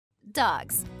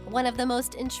Dogs, one of the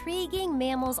most intriguing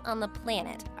mammals on the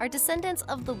planet, are descendants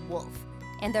of the wolf,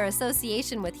 and their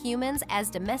association with humans as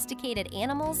domesticated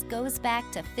animals goes back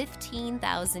to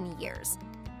 15,000 years.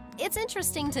 It's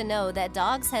interesting to know that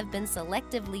dogs have been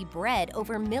selectively bred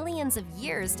over millions of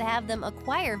years to have them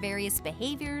acquire various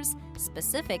behaviors,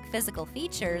 specific physical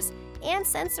features, and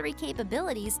sensory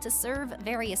capabilities to serve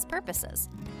various purposes.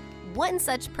 One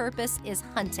such purpose is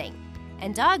hunting,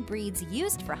 and dog breeds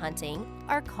used for hunting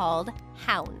are called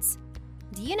hounds.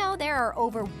 Do you know there are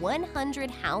over 100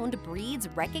 hound breeds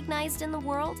recognized in the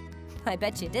world? I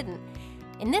bet you didn't.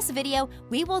 In this video,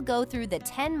 we will go through the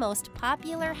 10 most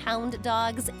popular hound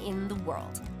dogs in the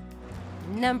world.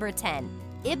 Number 10.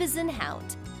 Ibiza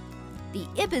Hound. The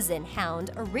Ibiza Hound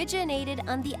originated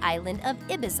on the island of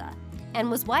Ibiza and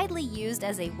was widely used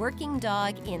as a working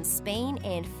dog in Spain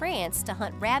and France to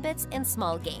hunt rabbits and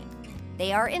small game.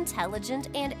 They are intelligent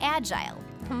and agile,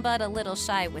 but a little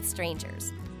shy with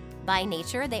strangers. By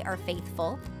nature, they are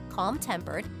faithful,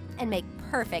 calm-tempered, and make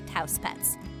perfect house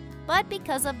pets. But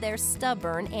because of their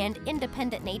stubborn and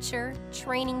independent nature,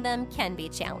 training them can be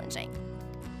challenging.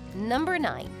 Number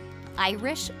 9.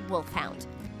 Irish Wolfhound.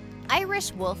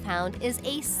 Irish Wolfhound is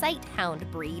a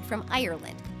sighthound breed from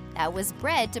Ireland that was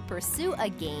bred to pursue a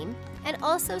game and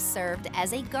also served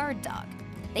as a guard dog.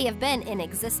 They have been in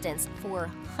existence for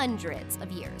hundreds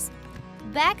of years.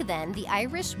 Back then, the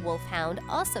Irish Wolfhound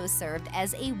also served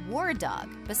as a war dog,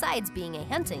 besides being a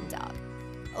hunting dog.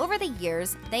 Over the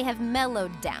years, they have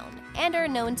mellowed down and are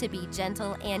known to be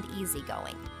gentle and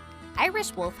easygoing.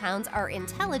 Irish Wolfhounds are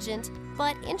intelligent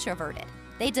but introverted.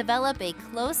 They develop a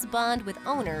close bond with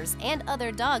owners and other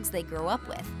dogs they grow up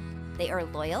with. They are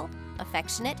loyal,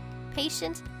 affectionate,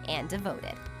 patient, and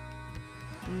devoted.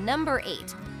 Number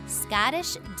 8.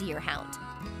 Scottish Deerhound.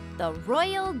 The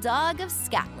royal dog of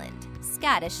Scotland,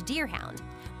 Scottish Deerhound,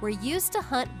 were used to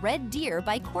hunt red deer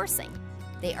by coursing.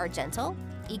 They are gentle,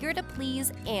 eager to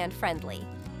please, and friendly.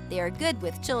 They are good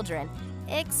with children,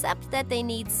 except that they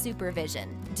need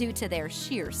supervision due to their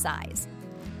sheer size.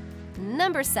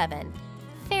 Number 7.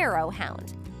 Pharaoh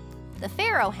Hound. The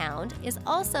Pharaoh Hound is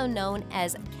also known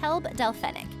as Kelb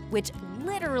Delphinic, which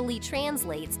literally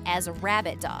translates as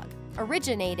rabbit dog,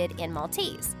 originated in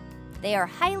Maltese. They are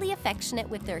highly affectionate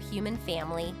with their human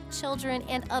family, children,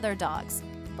 and other dogs,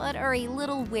 but are a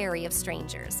little wary of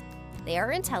strangers. They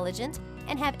are intelligent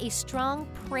and have a strong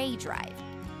prey drive.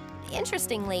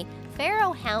 Interestingly,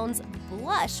 Pharaoh hounds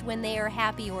blush when they are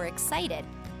happy or excited,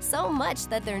 so much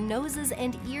that their noses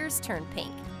and ears turn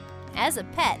pink. As a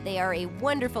pet, they are a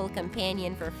wonderful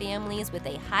companion for families with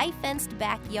a high-fenced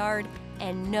backyard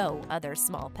and no other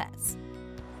small pets.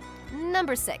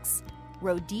 Number 6.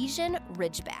 Rhodesian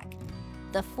Ridgeback.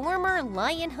 The former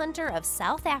lion hunter of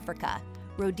South Africa,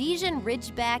 Rhodesian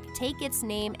Ridgeback take its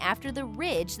name after the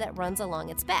ridge that runs along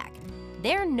its back.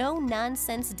 Their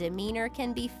no-nonsense demeanor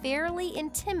can be fairly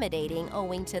intimidating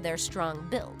owing to their strong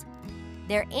build.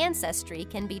 Their ancestry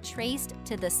can be traced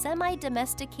to the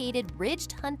semi-domesticated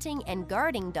ridged hunting and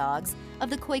guarding dogs of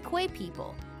the Khoikhoi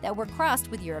people that were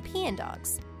crossed with European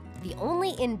dogs. The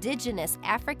only indigenous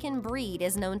African breed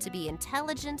is known to be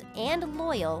intelligent and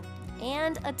loyal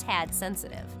and a tad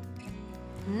sensitive.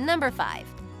 Number 5.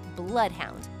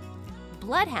 Bloodhound.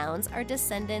 Bloodhounds are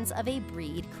descendants of a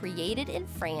breed created in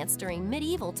France during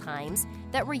medieval times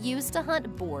that were used to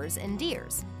hunt boars and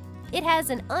deers. It has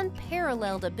an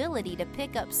unparalleled ability to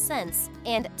pick up scents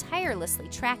and tirelessly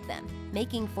track them,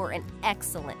 making for an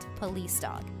excellent police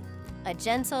dog. A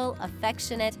gentle,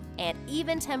 affectionate, and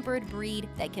even-tempered breed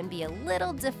that can be a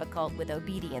little difficult with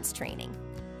obedience training.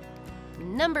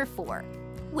 Number 4.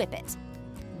 Whippet.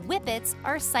 Whippets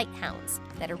are sighthounds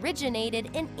that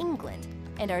originated in England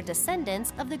and are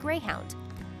descendants of the greyhound.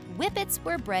 Whippets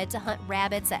were bred to hunt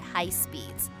rabbits at high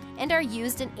speeds and are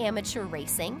used in amateur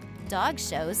racing, dog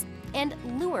shows, and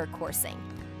lure coursing.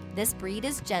 This breed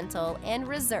is gentle and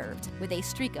reserved with a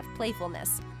streak of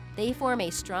playfulness. They form a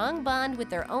strong bond with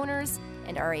their owners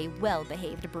and are a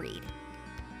well-behaved breed.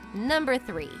 Number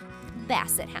 3.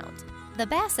 Basset Hound. The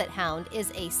Basset Hound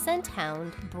is a scent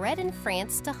hound bred in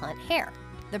France to hunt hare.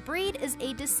 The breed is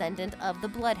a descendant of the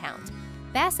Bloodhound.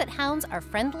 Basset Hounds are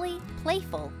friendly,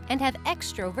 playful, and have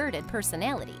extroverted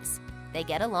personalities. They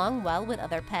get along well with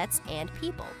other pets and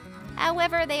people.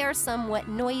 However, they are somewhat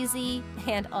noisy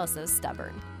and also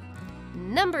stubborn.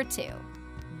 Number 2.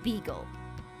 Beagle.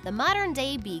 The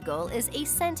modern-day Beagle is a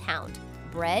scent hound,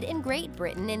 bred in Great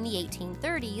Britain in the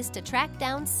 1830s to track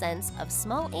down scents of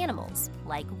small animals,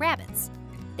 like rabbits.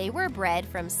 They were bred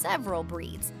from several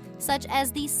breeds, such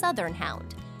as the Southern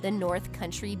Hound, the North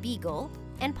Country Beagle,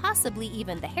 and possibly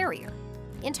even the Harrier.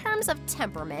 In terms of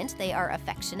temperament, they are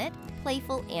affectionate,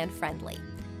 playful and friendly.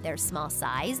 Their small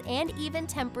size and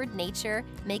even-tempered nature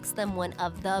makes them one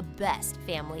of the best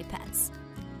family pets.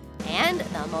 And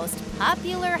the most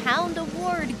popular hound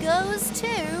award goes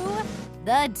to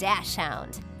the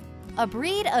Dachshund. A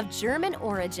breed of German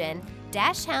origin,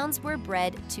 Dachshunds were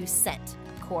bred to scent,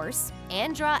 course,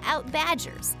 and draw out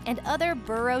badgers and other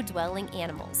burrow-dwelling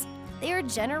animals. They are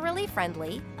generally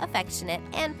friendly, affectionate,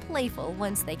 and playful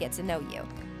once they get to know you.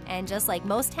 And just like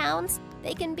most hounds,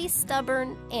 they can be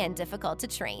stubborn and difficult to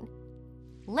train.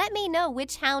 Let me know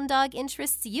which hound dog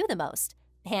interests you the most.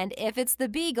 And if it's the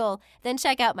Beagle, then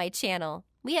check out my channel.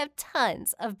 We have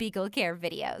tons of Beagle care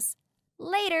videos.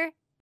 Later!